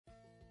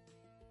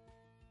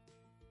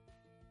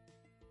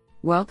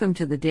Welcome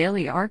to the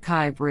Daily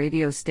Archive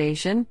radio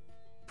station,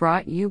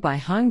 brought you by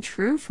Hung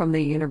Tru from the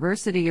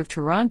University of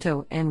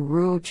Toronto and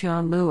Ruo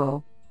Chan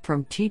Luo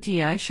from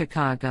TTI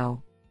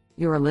Chicago.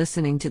 You are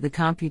listening to the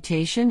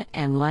Computation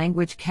and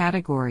Language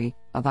category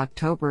of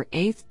October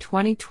 8,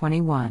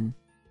 2021.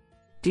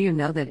 Do you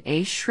know that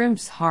a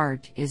shrimp's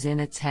heart is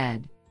in its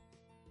head?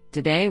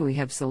 Today we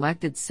have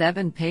selected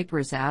 7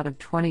 papers out of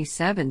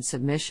 27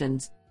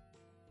 submissions.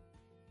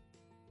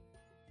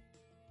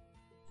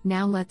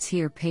 Now let's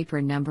hear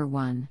paper number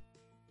 1.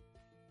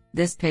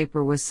 This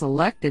paper was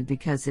selected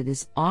because it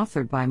is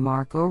authored by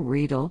Marco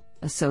Riedel,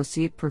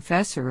 Associate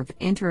Professor of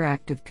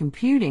Interactive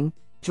Computing,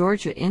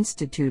 Georgia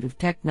Institute of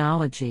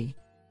Technology.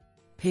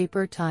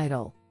 Paper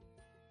title: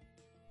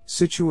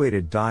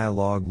 Situated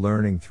Dialogue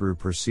Learning Through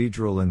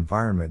Procedural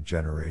Environment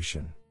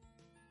Generation.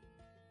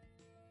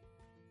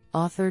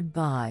 Authored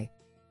by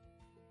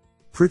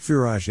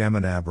Prithviraj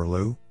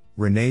Amannaberlu,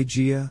 Renee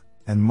Gia,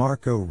 and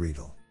Marco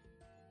Riedel.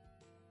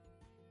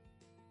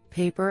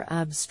 Paper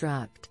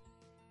abstract: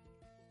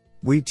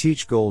 We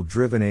teach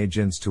goal-driven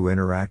agents to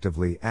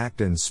interactively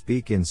act and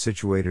speak in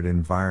situated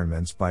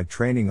environments by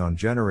training on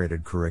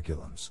generated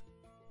curriculums.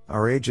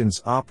 Our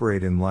agents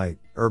operate in Light,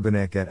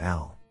 Urbanek et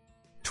al.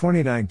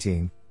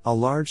 2019, a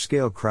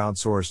large-scale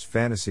crowdsourced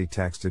fantasy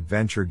text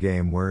adventure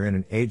game wherein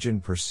an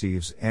agent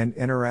perceives and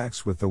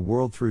interacts with the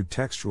world through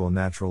textual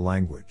natural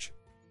language.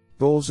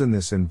 Goals in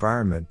this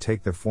environment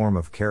take the form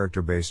of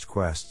character-based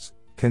quests,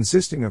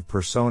 consisting of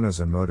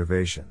personas and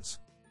motivations.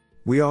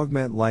 We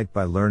augment Light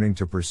by learning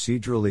to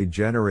procedurally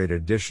generate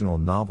additional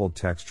novel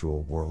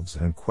textual worlds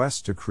and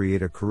quests to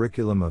create a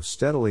curriculum of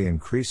steadily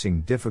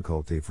increasing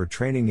difficulty for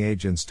training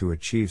agents to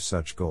achieve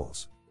such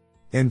goals.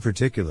 In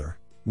particular,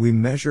 we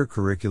measure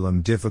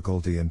curriculum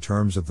difficulty in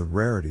terms of the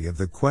rarity of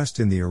the quest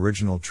in the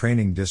original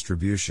training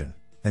distribution.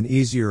 An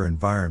easier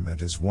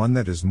environment is one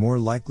that is more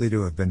likely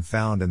to have been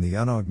found in the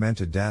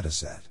unaugmented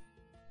dataset.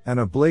 An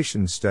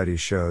ablation study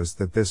shows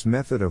that this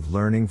method of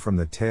learning from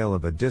the tail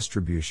of a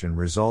distribution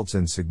results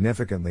in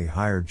significantly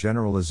higher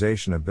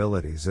generalization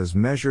abilities as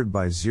measured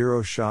by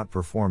zero-shot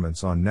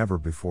performance on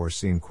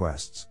never-before-seen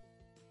quests.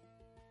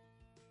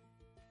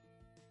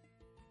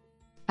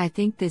 I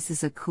think this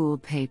is a cool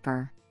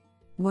paper.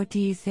 What do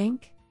you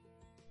think?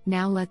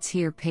 Now let's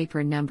hear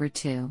paper number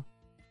 2.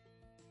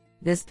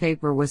 This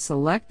paper was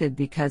selected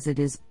because it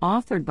is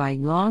authored by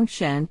Long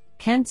Shen,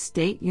 Kent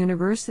State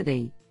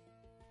University.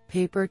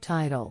 Paper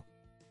title: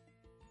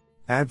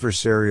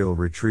 Adversarial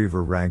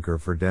Retriever Ranker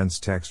for Dense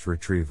Text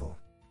Retrieval.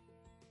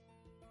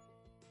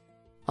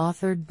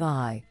 Authored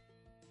by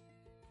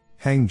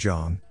Heng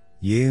Zhang,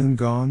 Yeun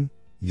Gong,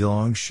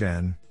 Yilong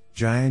Shen,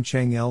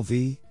 Jiancheng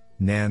LV,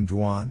 Nan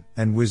Duan,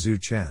 and Wizhu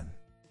Chen.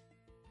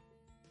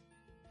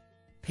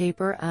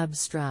 Paper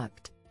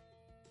abstract: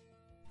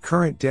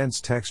 Current dense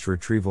text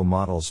retrieval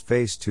models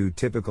face 2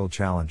 typical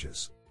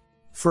challenges.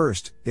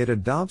 First, it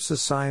adopts a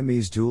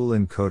Siamese dual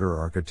encoder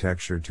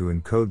architecture to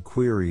encode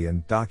query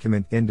and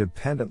document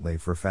independently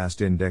for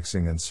fast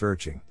indexing and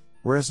searching,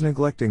 whereas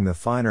neglecting the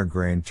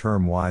finer-grained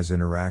term-wise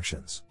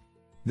interactions.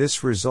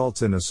 This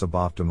results in a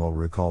suboptimal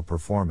recall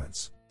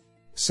performance.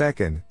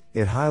 Second,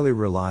 it highly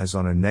relies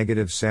on a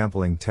negative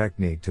sampling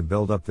technique to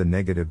build up the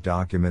negative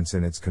documents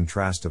in its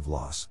contrastive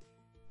loss.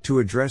 To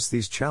address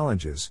these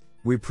challenges,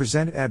 we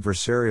present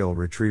Adversarial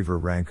Retriever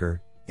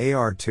Ranker,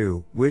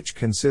 AR2, which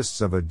consists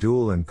of a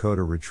dual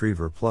encoder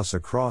retriever plus a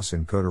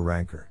cross-encoder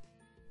ranker.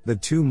 The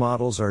 2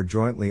 models are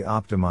jointly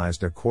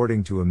optimized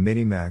according to a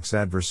minimax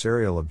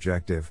adversarial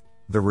objective.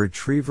 The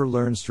retriever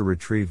learns to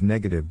retrieve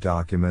negative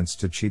documents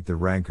to cheat the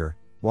ranker,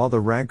 while the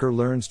ranker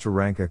learns to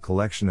rank a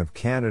collection of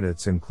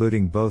candidates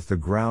including both the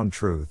ground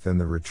truth and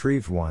the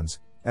retrieved ones,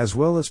 as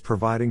well as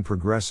providing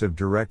progressive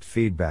direct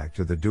feedback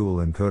to the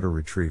dual encoder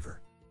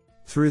retriever.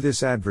 Through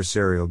this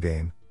adversarial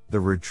game, the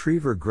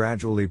retriever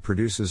gradually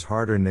produces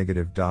harder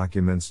negative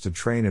documents to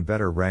train a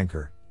better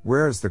ranker,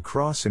 whereas the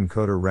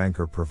cross-encoder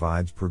ranker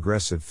provides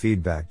progressive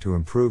feedback to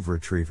improve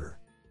retriever.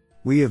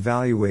 We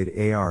evaluate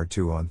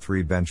AR2 on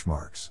 3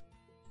 benchmarks.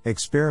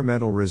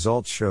 Experimental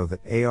results show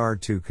that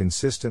AR2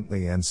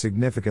 consistently and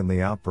significantly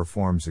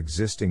outperforms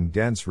existing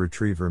dense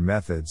retriever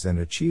methods and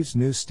achieves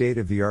new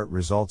state-of-the-art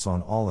results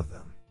on all of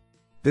them.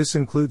 This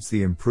includes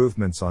the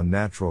improvements on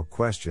natural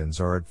questions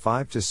are at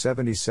 5 to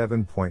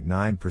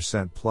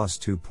 77.9% plus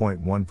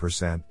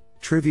 2.1%,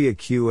 trivia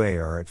QA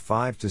are at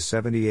 5 to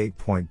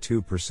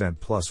 78.2%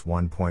 plus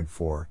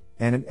 1.4%,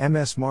 and an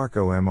MS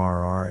Marco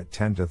MRR at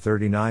 10 to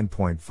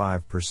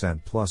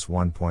 39.5% plus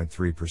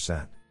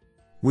 1.3%.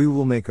 We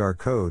will make our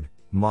code,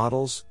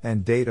 models,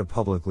 and data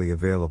publicly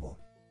available.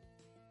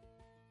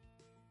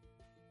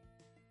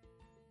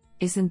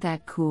 Isn't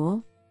that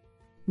cool?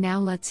 Now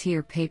let's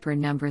hear paper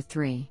number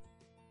 3.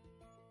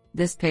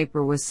 This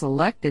paper was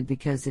selected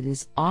because it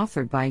is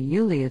authored by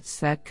Yulia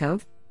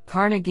Tsvetkov,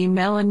 Carnegie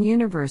Mellon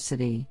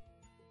University.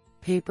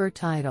 Paper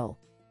title: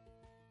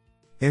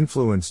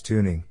 Influence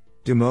Tuning,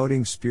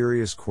 Demoting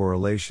Spurious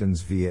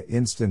Correlations via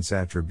Instance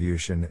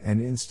Attribution and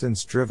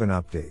Instance-Driven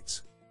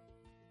Updates.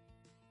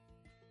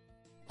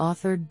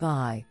 Authored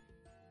by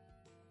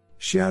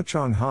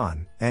Xiaochong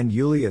Han, and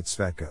Yulia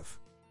Tsvetkov.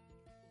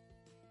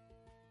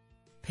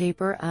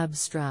 Paper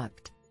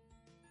abstract.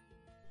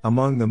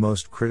 Among the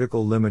most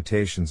critical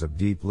limitations of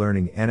deep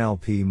learning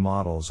NLP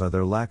models are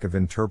their lack of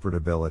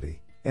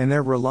interpretability, and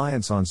their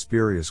reliance on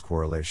spurious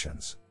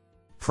correlations.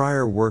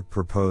 Prior work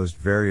proposed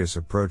various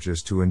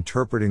approaches to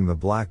interpreting the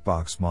black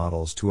box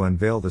models to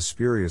unveil the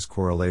spurious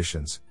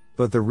correlations,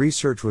 but the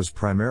research was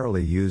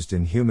primarily used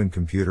in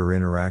human-computer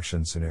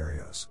interaction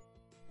scenarios.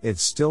 It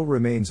still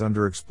remains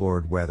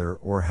underexplored whether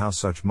or how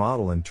such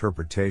model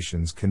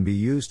interpretations can be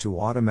used to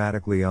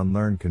automatically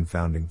unlearn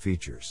confounding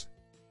features.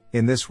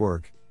 In this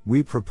work,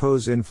 we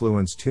propose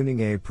influence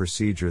tuning, a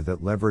procedure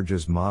that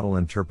leverages model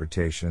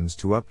interpretations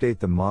to update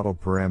the model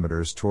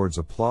parameters towards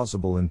a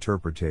plausible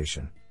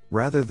interpretation,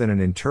 rather than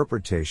an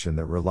interpretation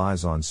that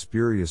relies on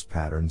spurious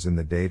patterns in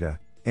the data,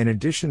 in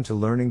addition to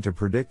learning to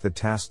predict the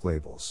task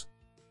labels.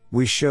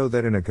 We show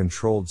that in a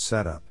controlled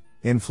setup,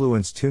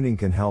 influence tuning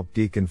can help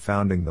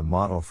deconfounding the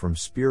model from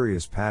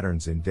spurious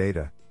patterns in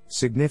data,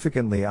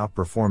 significantly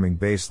outperforming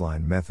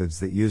baseline methods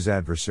that use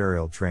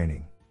adversarial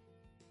training.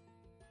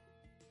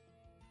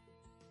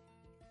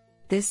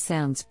 This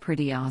sounds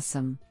pretty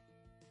awesome.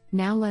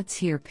 Now let's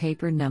hear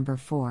paper number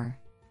 4.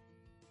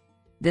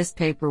 This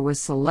paper was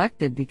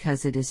selected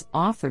because it is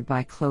authored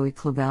by Chloe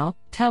Clavel,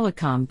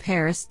 Telecom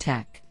Paris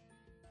Tech.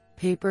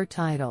 Paper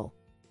title: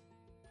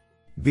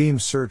 Beam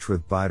Search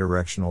with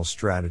Bidirectional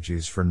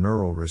Strategies for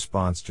Neural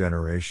Response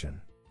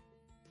Generation.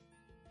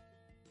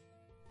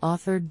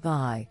 Authored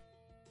by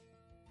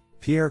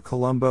Pierre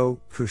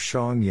Colombo,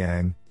 Pushong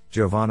Yang,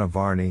 Giovanna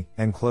Varni,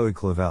 and Chloe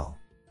Clavel.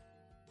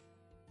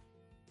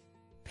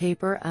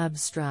 Paper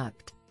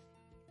abstract.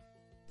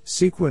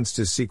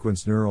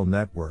 Sequence-to-sequence neural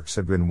networks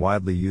have been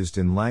widely used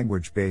in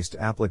language-based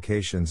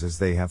applications as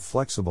they have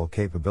flexible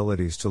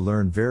capabilities to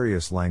learn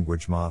various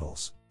language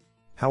models.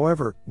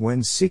 However,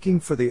 when seeking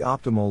for the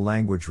optimal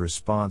language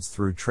response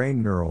through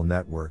trained neural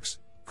networks,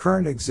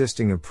 current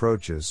existing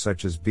approaches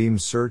such as beam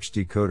search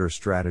decoder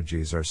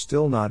strategies are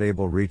still not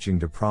able reaching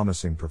to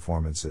promising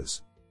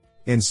performances.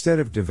 Instead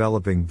of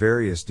developing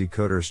various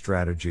decoder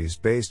strategies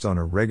based on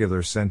a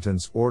regular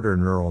sentence order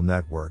neural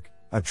network,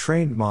 a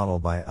trained model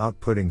by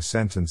outputting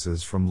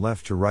sentences from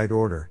left to right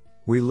order,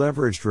 we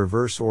leveraged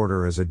reverse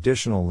order as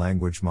additional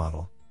language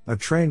model, a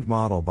trained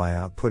model by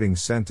outputting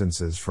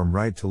sentences from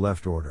right to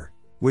left order,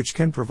 which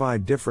can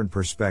provide different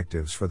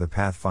perspectives for the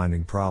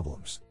pathfinding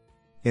problems.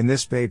 In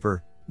this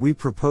paper, we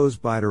propose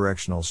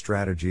bidirectional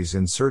strategies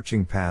in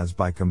searching paths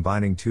by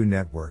combining two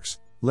networks,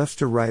 left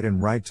to right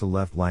and right to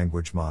left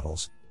language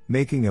models,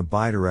 making a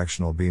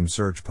bidirectional beam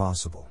search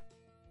possible.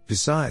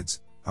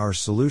 Besides, our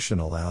solution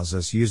allows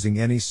us using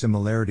any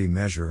similarity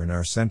measure in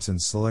our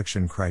sentence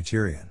selection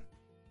criterion.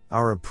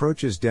 Our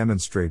approaches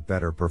demonstrate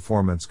better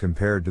performance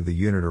compared to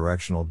the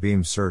unidirectional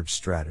beam search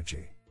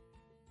strategy.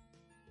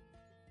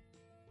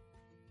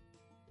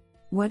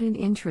 What an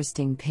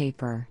interesting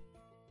paper.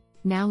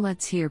 Now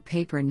let's hear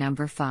paper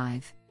number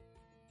 5.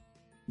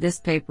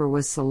 This paper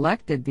was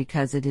selected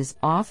because it is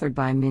authored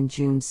by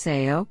Minjun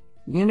Seo,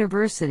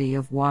 University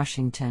of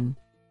Washington.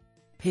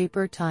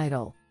 Paper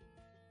title: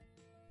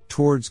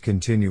 Towards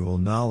Continual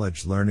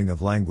Knowledge Learning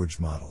of Language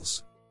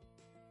Models.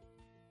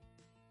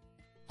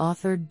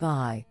 Authored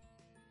by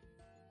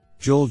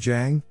Joel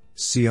Zhang,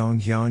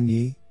 Xionghyun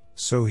Yi,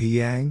 Sohee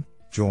Yang,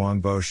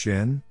 Zhuangbo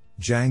Xin,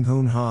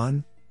 Janghoon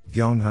Han,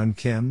 Byunghun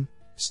Kim,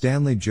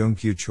 Stanley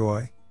Jungkyu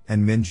Choi,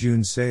 and Minjun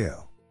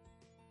Seo.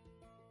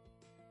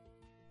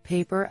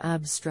 Paper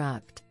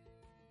abstract.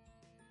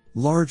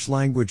 Large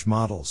language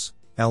models,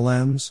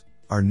 LMs,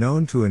 are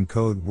known to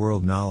encode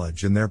world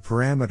knowledge in their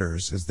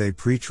parameters as they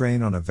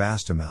pre-train on a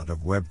vast amount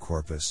of web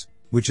corpus,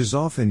 which is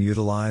often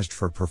utilized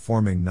for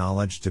performing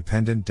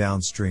knowledge-dependent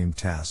downstream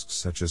tasks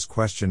such as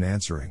question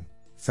answering,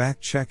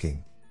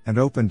 fact-checking, and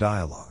open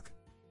dialogue.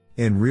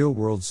 In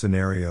real-world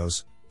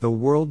scenarios, the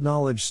world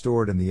knowledge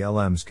stored in the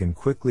LMs can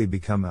quickly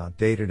become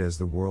outdated as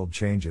the world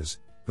changes,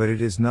 but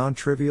it is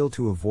non-trivial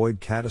to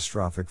avoid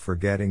catastrophic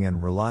forgetting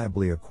and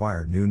reliably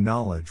acquire new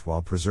knowledge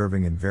while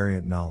preserving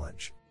invariant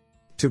knowledge.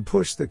 To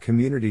push the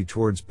community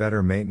towards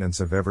better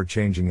maintenance of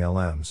ever-changing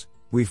LMs,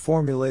 we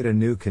formulate a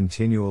new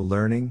continual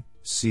learning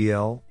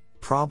 (CL)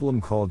 problem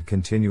called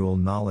continual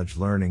knowledge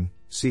learning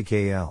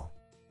 (CKL).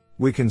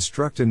 We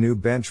construct a new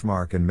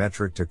benchmark and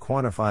metric to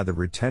quantify the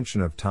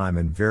retention of time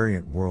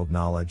invariant world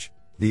knowledge,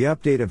 the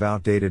update of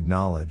outdated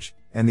knowledge,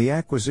 and the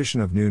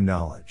acquisition of new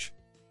knowledge.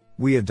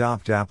 We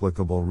adopt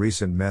applicable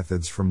recent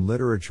methods from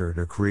literature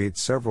to create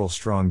several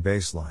strong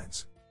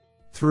baselines.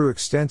 Through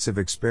extensive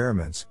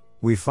experiments,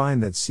 we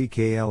find that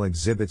CKL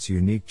exhibits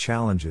unique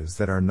challenges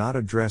that are not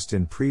addressed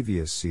in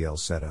previous CL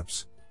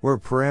setups, where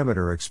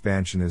parameter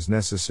expansion is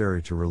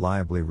necessary to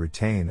reliably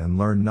retain and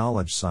learn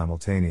knowledge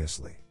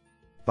simultaneously.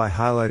 By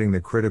highlighting the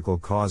critical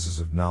causes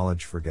of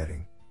knowledge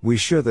forgetting, we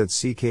show that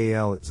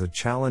CKL is a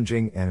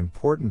challenging and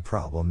important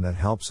problem that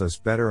helps us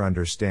better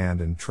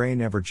understand and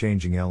train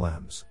ever-changing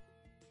LMs.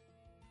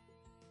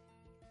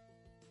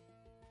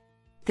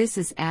 This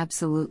is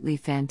absolutely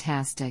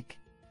fantastic.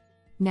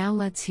 Now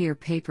let's hear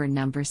paper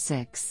number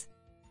 6.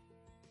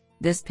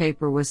 This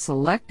paper was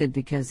selected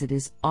because it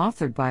is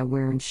authored by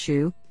Weiren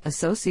Xu,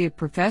 Associate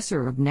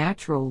Professor of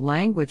Natural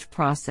Language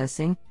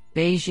Processing,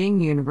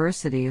 Beijing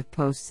University of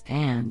Posts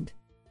and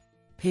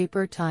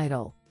paper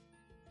title: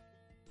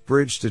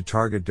 Bridge to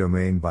Target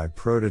Domain by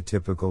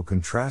Prototypical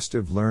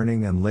Contrastive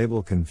Learning and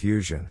Label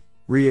Confusion,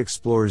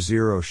 Re-explore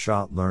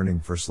Zero-Shot Learning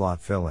for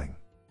Slot Filling.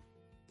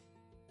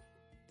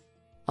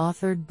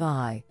 Authored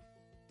by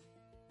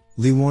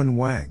Liwen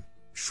Wang,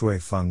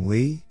 Shuifeng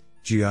Li,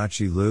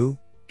 Jiaqi Liu,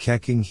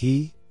 Keqing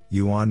He,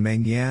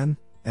 Yuanmeng Yan,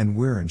 and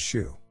Weiren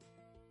Xu.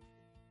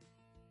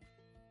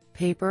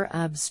 Paper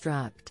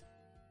abstract: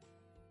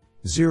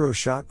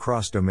 Zero-shot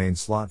cross-domain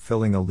slot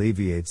filling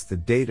alleviates the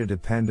data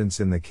dependence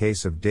in the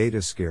case of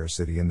data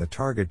scarcity in the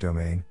target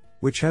domain,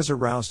 which has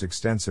aroused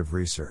extensive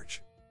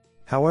research.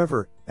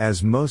 However,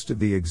 as most of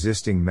the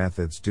existing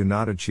methods do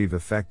not achieve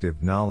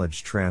effective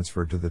knowledge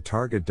transfer to the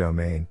target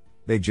domain,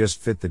 they just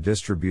fit the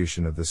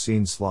distribution of the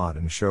seen slot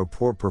and show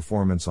poor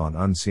performance on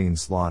unseen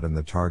slot in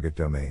the target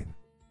domain.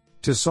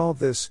 To solve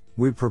this,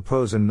 we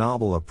propose a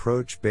novel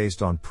approach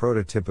based on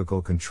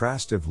prototypical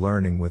contrastive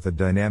learning with a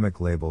dynamic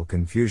label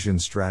confusion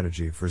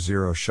strategy for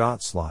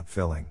zero-shot slot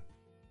filling.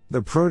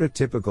 The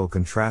prototypical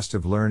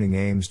contrastive learning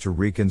aims to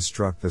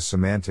reconstruct the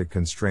semantic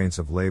constraints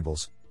of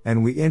labels,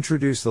 and we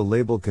introduce the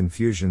label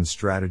confusion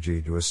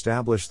strategy to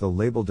establish the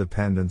label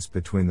dependence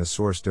between the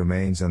source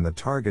domains and the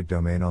target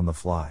domain on the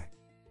fly.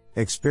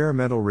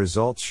 Experimental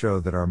results show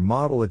that our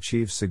model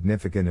achieves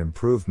significant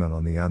improvement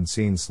on the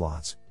unseen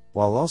slots,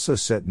 while also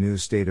set new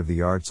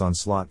state-of-the-arts on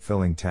slot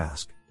filling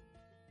task.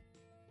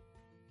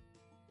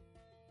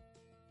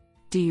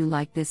 Do you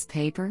like this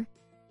paper?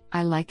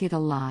 I like it a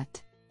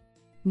lot.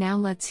 Now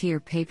let's hear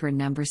paper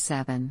number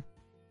 7.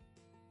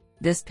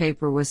 This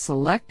paper was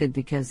selected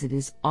because it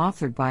is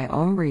authored by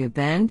Omri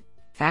Abend,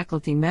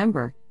 faculty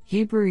member,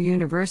 Hebrew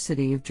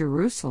University of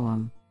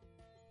Jerusalem.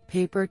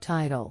 Paper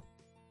title: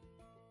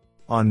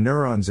 On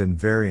Neurons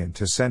Invariant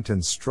to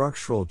Sentence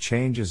Structural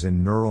Changes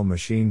in Neural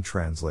Machine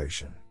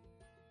Translation.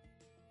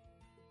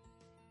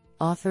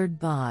 Authored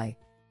by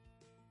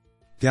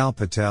Gal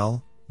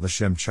Patel,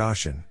 Lashem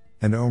Choshan,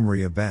 and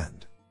Omri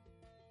Abend.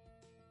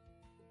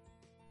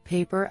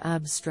 Paper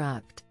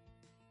abstract: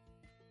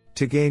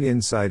 To gain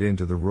insight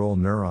into the role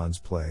neurons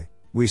play,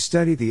 we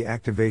study the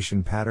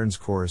activation patterns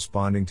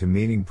corresponding to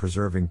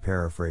meaning-preserving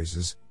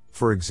paraphrases,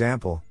 for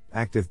example,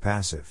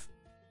 active-passive.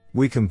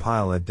 We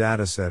compile a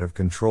dataset of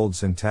controlled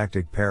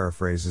syntactic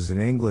paraphrases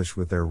in English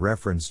with their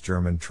reference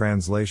German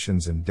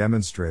translations and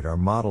demonstrate our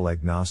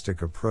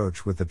model-agnostic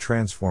approach with the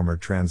transformer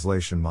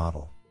translation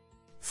model.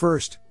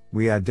 First,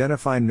 we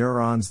identify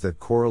neurons that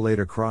correlate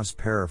across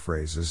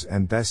paraphrases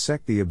and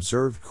dissect the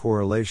observed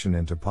correlation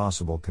into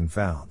possible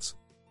confounds.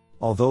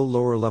 Although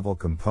lower-level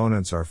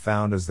components are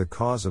found as the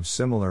cause of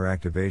similar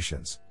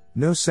activations,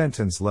 no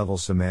sentence-level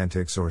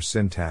semantics or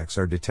syntax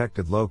are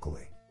detected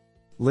locally.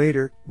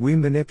 Later, we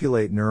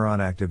manipulate neuron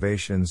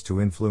activations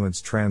to influence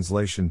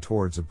translation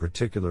towards a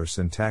particular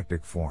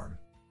syntactic form.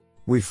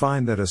 We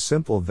find that a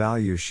simple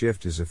value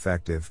shift is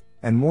effective,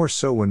 and more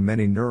so when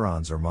many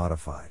neurons are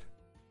modified.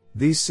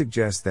 These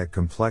suggest that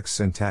complex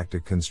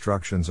syntactic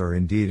constructions are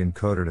indeed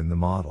encoded in the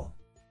model.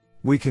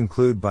 We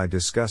conclude by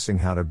discussing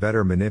how to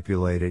better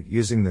manipulate it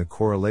using the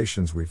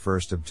correlations we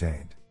first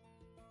obtained.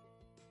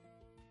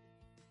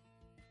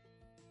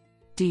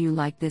 Do you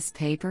like this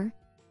paper?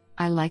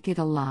 I like it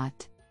a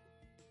lot.